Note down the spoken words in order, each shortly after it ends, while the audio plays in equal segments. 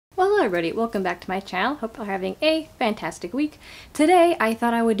Hello everybody, welcome back to my channel. Hope you're having a fantastic week. Today I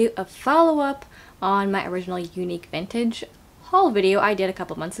thought I would do a follow-up on my original unique vintage haul video I did a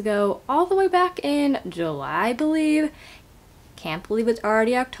couple months ago, all the way back in July, I believe. Can't believe it's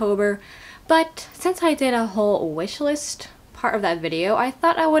already October, but since I did a whole wish list part of that video, I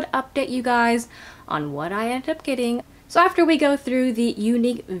thought I would update you guys on what I ended up getting. So after we go through the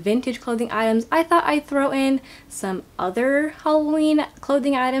unique vintage clothing items, I thought I'd throw in some other Halloween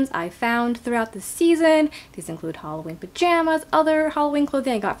clothing items I found throughout the season. These include Halloween pajamas, other Halloween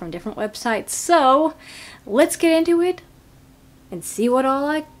clothing I got from different websites. So let's get into it and see what all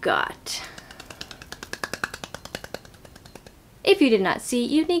I got. If you did not see,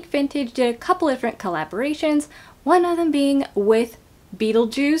 Unique Vintage did a couple different collaborations, one of them being with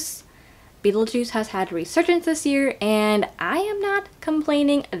Beetlejuice. Beetlejuice has had a resurgence this year, and I am not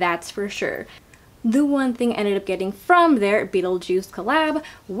complaining, that's for sure. The one thing I ended up getting from their Beetlejuice collab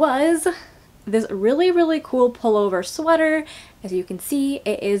was this really cool pullover sweater. As you can see,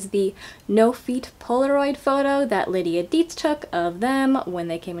 it is the no feet Polaroid photo that Lydia Dietz took of them when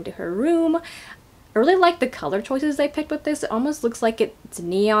they came into her room. I really like the color choices they picked with this. It almost looks like it's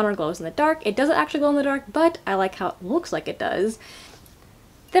neon or glows in the dark. It doesn't actually glow in the dark, but I like how it looks like it does.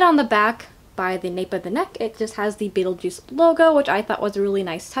 Then on the back, by the nape of the neck, it just has the Beetlejuice logo, which I thought was a really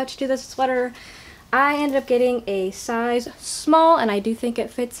nice touch to this sweater. I ended up getting a size small, and I do think it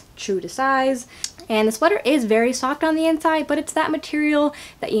fits true to size. And the sweater is very soft on the inside, but it's that material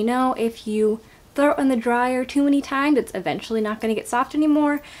that, you know, if you throw it in the dryer too many times, it's eventually not going to get soft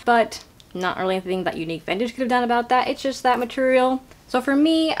anymore. But not really anything that Unique Vintage could have done about that. It's just that material. So for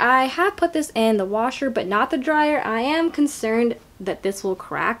me, I have put this in the washer, but not the dryer. I am concerned that this will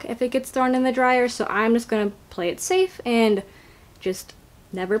crack if it gets thrown in the dryer, so I'm just going to play it safe and just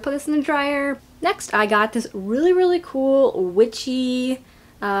never put this in the dryer. Next, I got this really cool witchy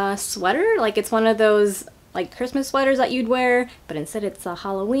sweater. Like, it's one of those like Christmas sweaters that you'd wear, but instead it's a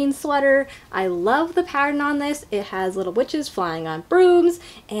Halloween sweater. I love the pattern on this. It has little witches flying on brooms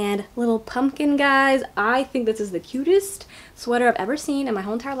and little pumpkin guys. I think this is the cutest sweater I've ever seen in my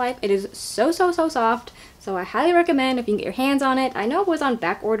whole entire life. It is so soft, so I highly recommend if you can get your hands on it. I know it was on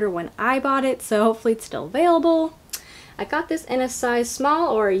back order when I bought it, so hopefully it's still available. I got this in a size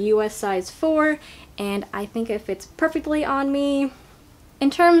small, or a US size 4, and I think it fits perfectly on me. In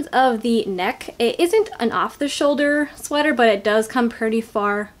terms of the neck, it isn't an off-the-shoulder sweater, but it does come pretty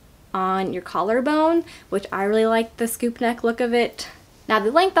far on your collarbone, which I really like the scoop neck look of it. Now the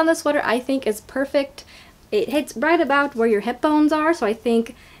length on the sweater I think is perfect. It hits right about where your hip bones are, so I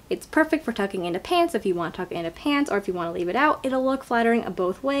think it's perfect for tucking into pants if you want to tuck it into pants, or if you want to leave it out, it'll look flattering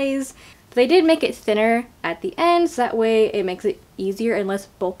both ways. They did make it thinner at the end, so that way it makes it easier and less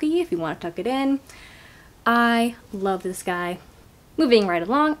bulky if you want to tuck it in. I love this guy. Moving right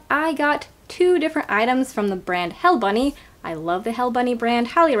along, I got two different items from the brand Hell Bunny. I love the Hell Bunny brand,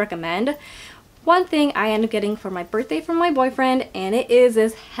 highly recommend. One thing I ended up getting for my birthday from my boyfriend, and it is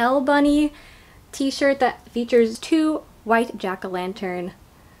this Hell Bunny t-shirt that features two white jack-o'-lantern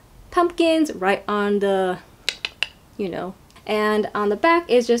pumpkins right on the, you know. And on the back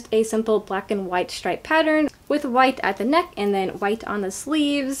is just a simple black and white stripe pattern with white at the neck and then white on the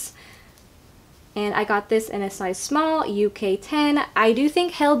sleeves. And I got this in a size small, UK 10. I do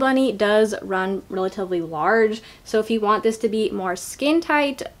think Hell Bunny does run relatively large, so if you want this to be more skin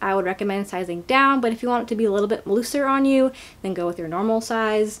tight, I would recommend sizing down, but if you want it to be a little bit looser on you, then go with your normal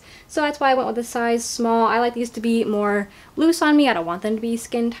size. So that's why I went with a size small. I like these to be more loose on me. I don't want them to be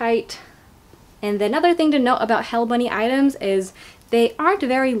skin tight. And the another thing to note about Hell Bunny items is they aren't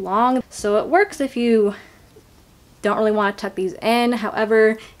very long, so it works if you don't really want to tuck these in. However,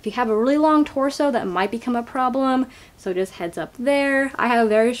 if you have a really long torso, that might become a problem, so just heads up there. I have a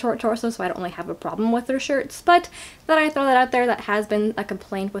very short torso, so I don't really have a problem with their shirts, but thought I'd throw that out there. That has been a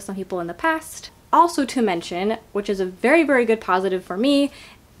complaint with some people in the past. Also to mention, which is a very good positive for me,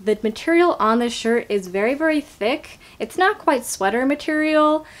 the material on this shirt is very thick. It's not quite sweater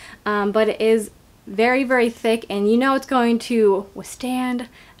material, but it is very thick, and you know it's going to withstand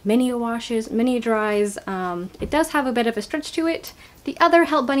many washes, many dries. It does have a bit of a stretch to it. The other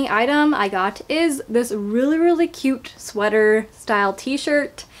Hell Bunny item I got is this really cute sweater style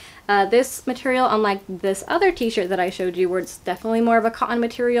t-shirt. This material, unlike this other t-shirt that I showed you where it's definitely more of a cotton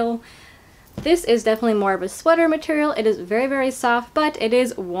material, this is definitely more of a sweater material. It is very soft, but it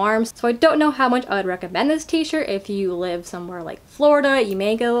is warm, so I don't know how much I would recommend this t-shirt. If you live somewhere like Florida, you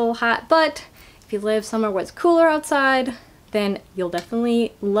may get a little hot, but if you live somewhere where it's cooler outside, then you'll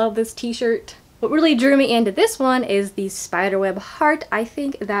definitely love this t-shirt. What really drew me into this one is the spiderweb heart. I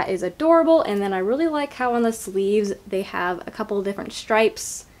think that is adorable, and then I really like how on the sleeves they have a couple of different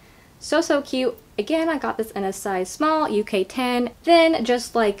stripes So cute. Again, I got this in a size small, UK 10. Then,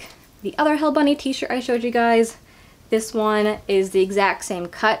 just like the other Hell Bunny t-shirt I showed you guys, this one is the exact same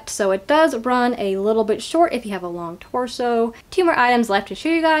cut, so it does run a little bit short if you have a long torso. 2 more items left to show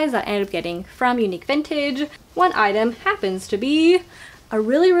you guys that I ended up getting from Unique Vintage. One item happens to be a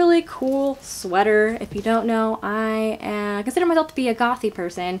really cool sweater. If you don't know, I consider myself to be a gothy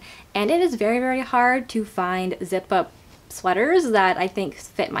person, and it is very hard to find zip-up sweaters that I think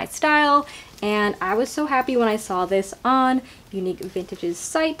fit my style, and I was so happy when I saw this on Unique Vintage's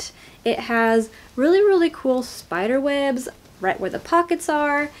site. It has really cool spider webs right where the pockets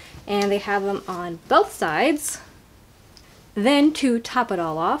are, and they have them on both sides. Then to top it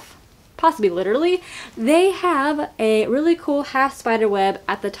all off, possibly literally, they have a really cool half spider web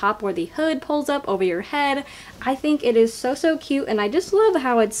at the top where the hood pulls up over your head. I think it is so cute, and I just love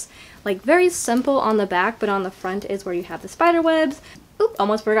how it's like very simple on the back, but on the front is where you have the spider webs. Oop,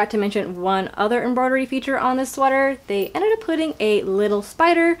 almost forgot to mention one other embroidery feature on this sweater. They ended up putting a little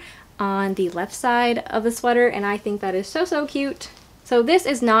spider on the left side of the sweater, and I think that is so cute. So this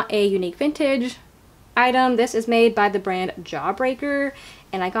is not a Unique Vintage item. This is made by the brand Jawbreaker,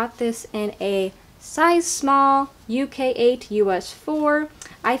 and I got this in a size small, UK 8, US 4.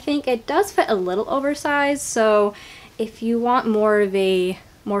 I think it does fit a little oversized, so if you want more of a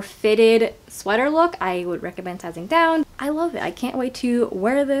more fitted sweater look, I would recommend sizing down. I love it. I can't wait to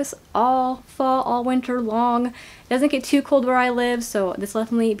wear this all fall, all winter long. It doesn't get too cold where I live, so this will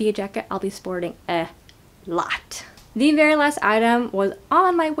definitely be a jacket I'll be sporting a lot. The very last item was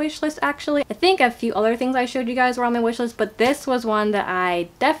on my wish list actually. I think a few other things I showed you guys were on my wish list, but this was one that I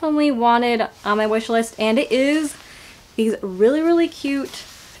definitely wanted on my wish list, and it is these really cute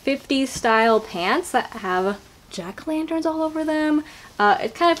 50s style pants that have jack-o'-lanterns all over them.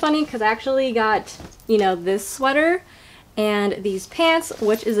 It's kind of funny because I actually got, you know, this sweater and these pants,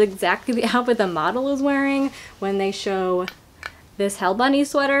 which is exactly the outfit the model is wearing when they show this Hell Bunny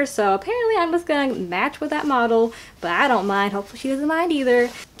sweater. So apparently I'm just gonna match with that model, but I don't mind. Hopefully she doesn't mind either. In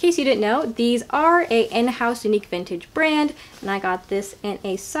case you didn't know, these are a in-house Unique Vintage brand, and I got this in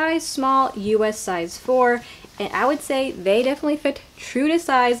a size small, US size 4, and I would say they definitely fit true to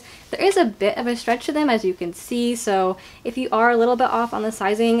size. There is a bit of a stretch to them, as you can see, so if you are a little bit off on the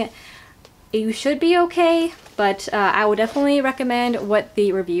sizing, you should be okay, but I would definitely recommend what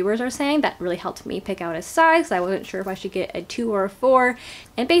the reviewers are saying. That really helped me pick out a size. I wasn't sure if I should get a 2 or a 4,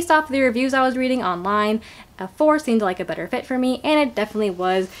 and based off the reviews I was reading online, a 4 seemed like a better fit for me, and it definitely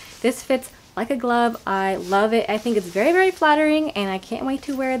was. This fits like a glove. I love it. I think it's very flattering, and I can't wait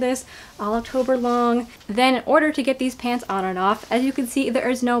to wear this all October long. Then in order to get these pants on and off, as you can see, there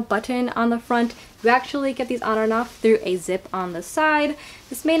is no button on the front. You actually get these on and off through a zip on the side.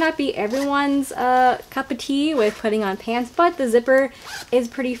 This may not be everyone's cup of tea with putting on pants, but the zipper is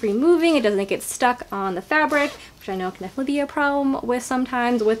pretty free moving. It doesn't get stuck on the fabric, which I know can definitely be a problem with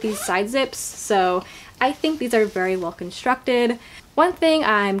sometimes with these side zips. So I think these are very well constructed. One thing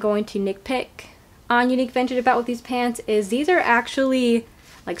I'm going to nitpick on Unique Vintage about with these pants is these are actually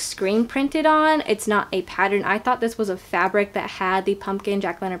like screen printed on. It's not a pattern. I thought this was a fabric that had the pumpkin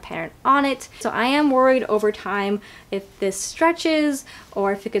jack-o'-lantern pattern on it. So I am worried over time if this stretches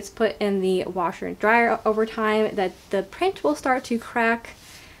or if it gets put in the washer and dryer over time that the print will start to crack.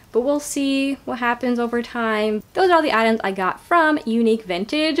 But we'll see what happens over time. Those are all the items I got from Unique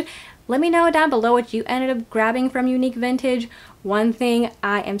Vintage. Let me know down below what you ended up grabbing from Unique Vintage. One thing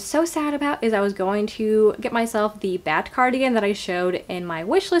I am so sad about is I was going to get myself the bat cardigan that I showed in my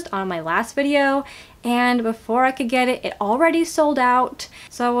wish list on my last video, and before I could get it, it already sold out.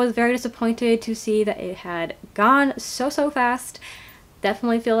 So I was very disappointed to see that it had gone so fast.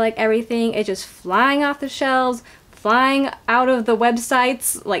 Definitely feel like everything is just flying off the shelves, flying out of the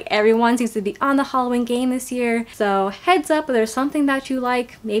websites. Like everyone seems to be on the Halloween game this year. So heads up, if there's something that you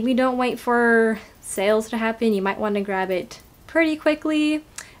like, maybe don't wait for sales to happen. You might want to grab it pretty quickly.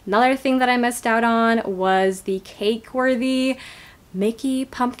 Another thing that I missed out on was the cake-worthy Mickey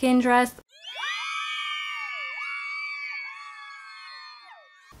pumpkin dress.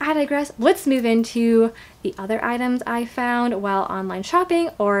 I digress. Let's move into the other items I found while online shopping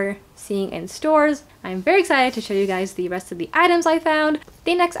or seeing in stores. I'm very excited to show you guys the rest of the items I found.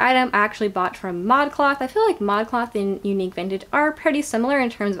 The next item I actually bought from ModCloth. I feel like ModCloth and Unique Vintage are pretty similar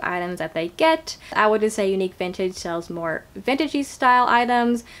in terms of items that they get. I would just say Unique Vintage sells more vintagey style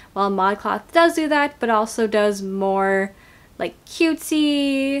items, while ModCloth does do that, but also does more like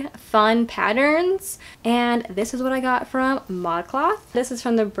cutesy, fun patterns. And this is what I got from ModCloth. This is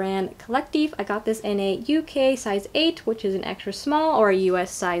from the brand Collective. I got this in a UK size 8, which is an extra small, or a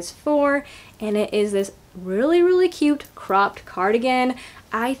US size 4. And it is this really cute cropped cardigan.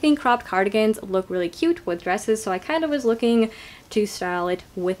 I think cropped cardigans look really cute with dresses, so I kind of was looking to style it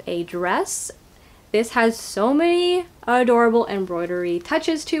with a dress. This has so many adorable embroidery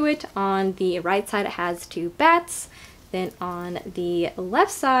touches to it. On the right side it has 2 bats. Then on the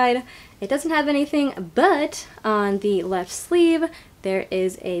left side it doesn't have anything, but on the left sleeve there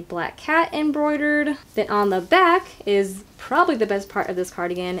is a black cat embroidered. Then on the back is probably the best part of this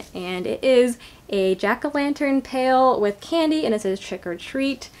cardigan, and it is a jack-o'-lantern pail with candy, and it says trick or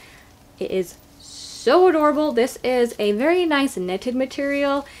treat. It is so adorable. This is a very nice knitted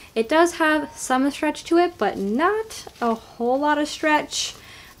material. It does have some stretch to it, but not a whole lot of stretch.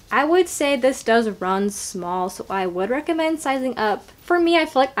 I would say this does run small, so I would recommend sizing up. For me, I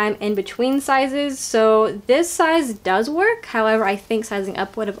feel like I'm in between sizes, so this size does work. However, I think sizing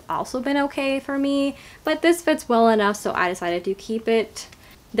up would have also been okay for me, but this fits well enough, so I decided to keep it.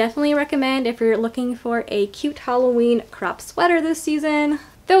 Definitely recommend if you're looking for a cute Halloween crop sweater this season.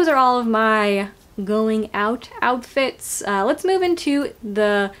 Those are all of my going out outfits. Let's move into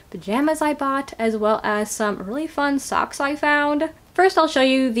the pajamas I bought, as well as some really fun socks I found. First, I'll show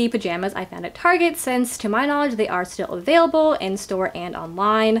you the pajamas I found at Target, since to my knowledge they are still available in store and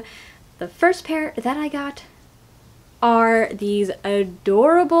online. The first pair that I got are these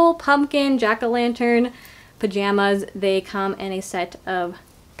adorable pumpkin jack-o'-lantern pajamas. They come in a set of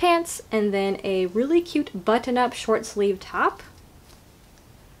pants and then a really cute button-up short sleeve top.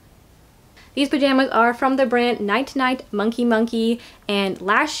 These pajamas are from the brand Night Night Monkey Monkey, and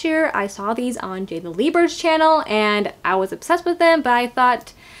last year I saw these on Jay the Lieber's channel and I was obsessed with them, but I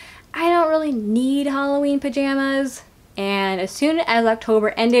thought I don't really need Halloween pajamas, and as soon as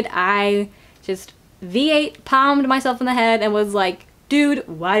October ended I just V8 palmed myself in the head and was like, dude,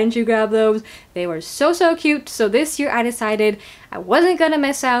 why didn't you grab those? They were so cute. So this year I decided I wasn't gonna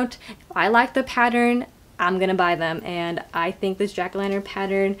miss out. If I like the pattern, I'm gonna buy them, and I think this jack-o'-lantern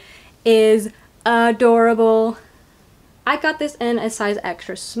pattern is adorable. I got this in a size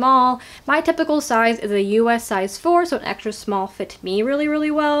extra small. My typical size is a US size 4, so an extra small fit me really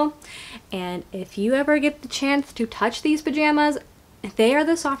well. And if you ever get the chance to touch these pajamas, they are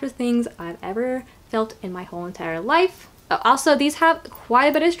the softest things I've ever felt in my whole entire life. Also, these have quite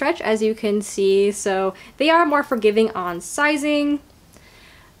a bit of stretch, as you can see, so they are more forgiving on sizing.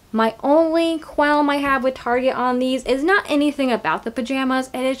 My only qualm I have with Target on these is not anything about the pajamas,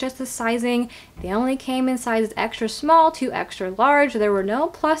 it is just the sizing. They only came in sizes extra small to extra large. There were no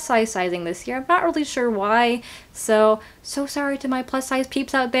plus size sizing this year. I'm not really sure why, so sorry to my plus size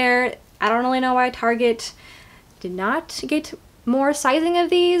peeps out there. I don't really know why Target did not get more sizing of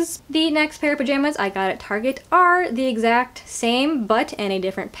these. The next pair of pajamas I got at Target are the exact same but in a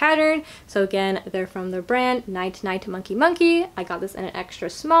different pattern. So again, they're from the brand Night Night Monkey Monkey. I got this in an extra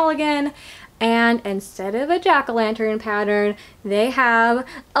small again, and instead of a jack-o'-lantern pattern, they have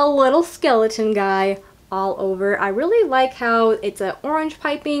a little skeleton guy all over. I really like how it's an orange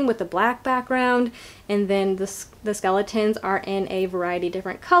piping with a black background, and then the skeletons are in a variety of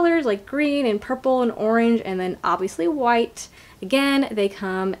different colors like green and purple and orange, and then obviously white. Again, they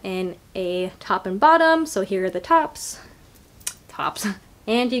come in a top and bottom, so here are the tops,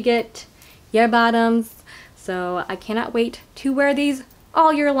 and you get your bottoms. So I cannot wait to wear these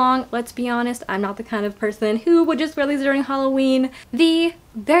all year long. Let's be honest, I'm not the kind of person who would just wear these during Halloween. The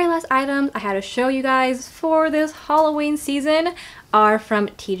very last items I had to show you guys for this Halloween season are from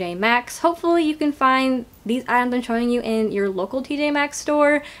TJ Maxx. Hopefully you can find these items I'm showing you in your local TJ Maxx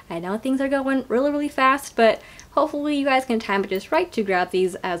store. I know things are going really fast, but hopefully you guys can time it just right to grab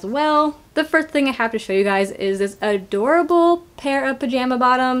these as well. The first thing I have to show you guys is this adorable pair of pajama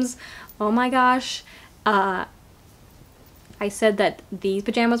bottoms. Oh my gosh. I said that these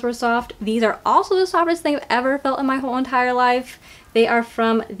pajamas were soft. These are also the softest thing I've ever felt in my whole entire life. They are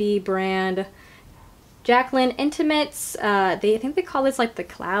from the brand Jacqueline Intimates. I think they call this like the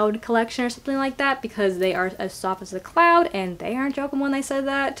Cloud collection or something like that, because they are as soft as a cloud, and they aren't joking when they said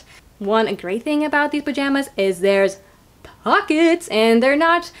that. One great thing about these pajamas is there's pockets, and they're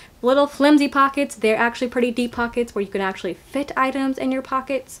not little flimsy pockets. They're actually pretty deep pockets where you can actually fit items in your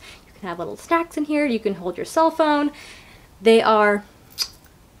pockets. You can have little snacks in here. You can hold your cell phone. They are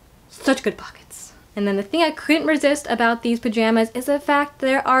such good pockets. And then the thing I couldn't resist about these pajamas is the fact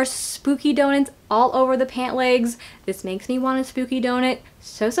there are spooky donuts all over the pant legs. This makes me want a spooky donut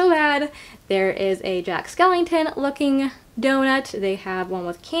so bad. There is a Jack Skellington looking donut. They have one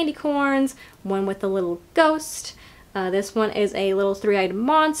with candy corns, one with a little ghost. This one is a little three-eyed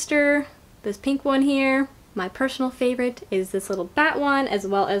monster. This pink one here. My personal favorite is this little bat one, as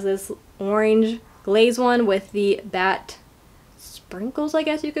well as this orange glaze one with the bat sprinkles, I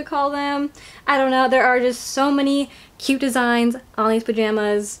guess you could call them. I don't know. There are just so many cute designs on these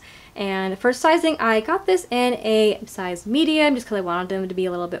pajamas. And for sizing, I got this in a size medium just because I wanted them to be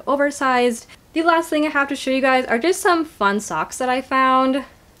a little bit oversized. The last thing I have to show you guys are just some fun socks that I found.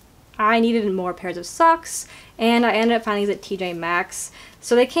 I needed more pairs of socks, and I ended up finding these at TJ Maxx.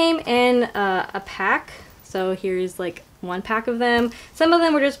 So they came in a pack. So here's like one pack of them. Some of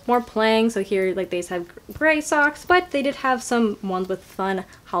them were just more plain, so here like they just have gray socks, but they did have some ones with fun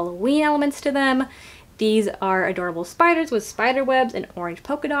Halloween elements to them. These are adorable spiders with spider webs and orange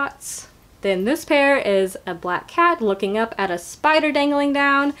polka dots. Then this pair is a black cat looking up at a spider dangling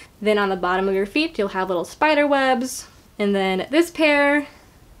down. Then on the bottom of your feet you'll have little spider webs. And then this pair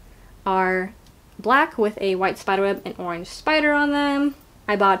are black with a white spider web and orange spider on them.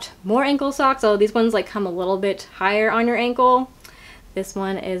 I bought more ankle socks, so these ones like come a little bit higher on your ankle. This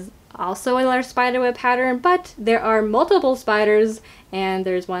one is also another spider web pattern, but there are multiple spiders, and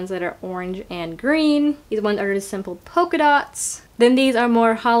there's ones that are orange and green. These ones are just simple polka dots. Then these are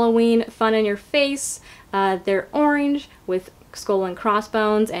more Halloween fun in your face. They're orange with skull and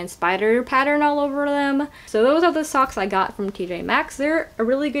crossbones and spider pattern all over them. So those are the socks I got from TJ Maxx. They're a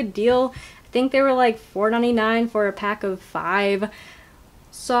really good deal. I think they were like $4.99 for a pack of 5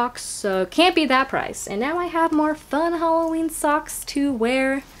 socks, so can't be that price. And now I have more fun Halloween socks to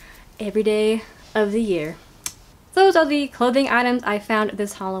wear every day of the year. Those are the clothing items I found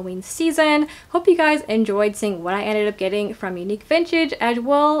this Halloween season. Hope you guys enjoyed seeing what I ended up getting from Unique Vintage, as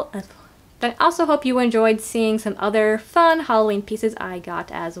well as I also hope you enjoyed seeing some other fun Halloween pieces I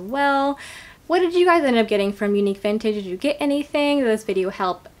got as well. What did you guys end up getting from Unique Vintage? Did you get anything? Did this video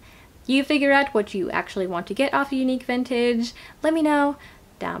help you figure out what you actually want to get off of Unique Vintage? Let me know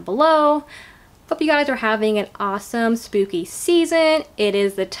down below. Hope you guys are having an awesome spooky season. It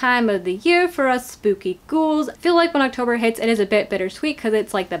is the time of the year for us spooky ghouls. I feel like when October hits, it is a bit bittersweet because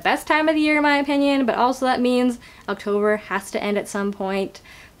it's like the best time of the year in my opinion, but also that means October has to end at some point.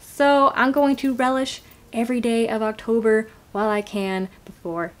 So I'm going to relish every day of October while I can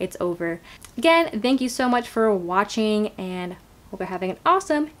before it's over. Again, thank you so much for watching, and hope you're having an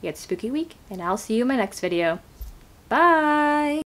awesome yet spooky week, and I'll see you in my next video. Bye!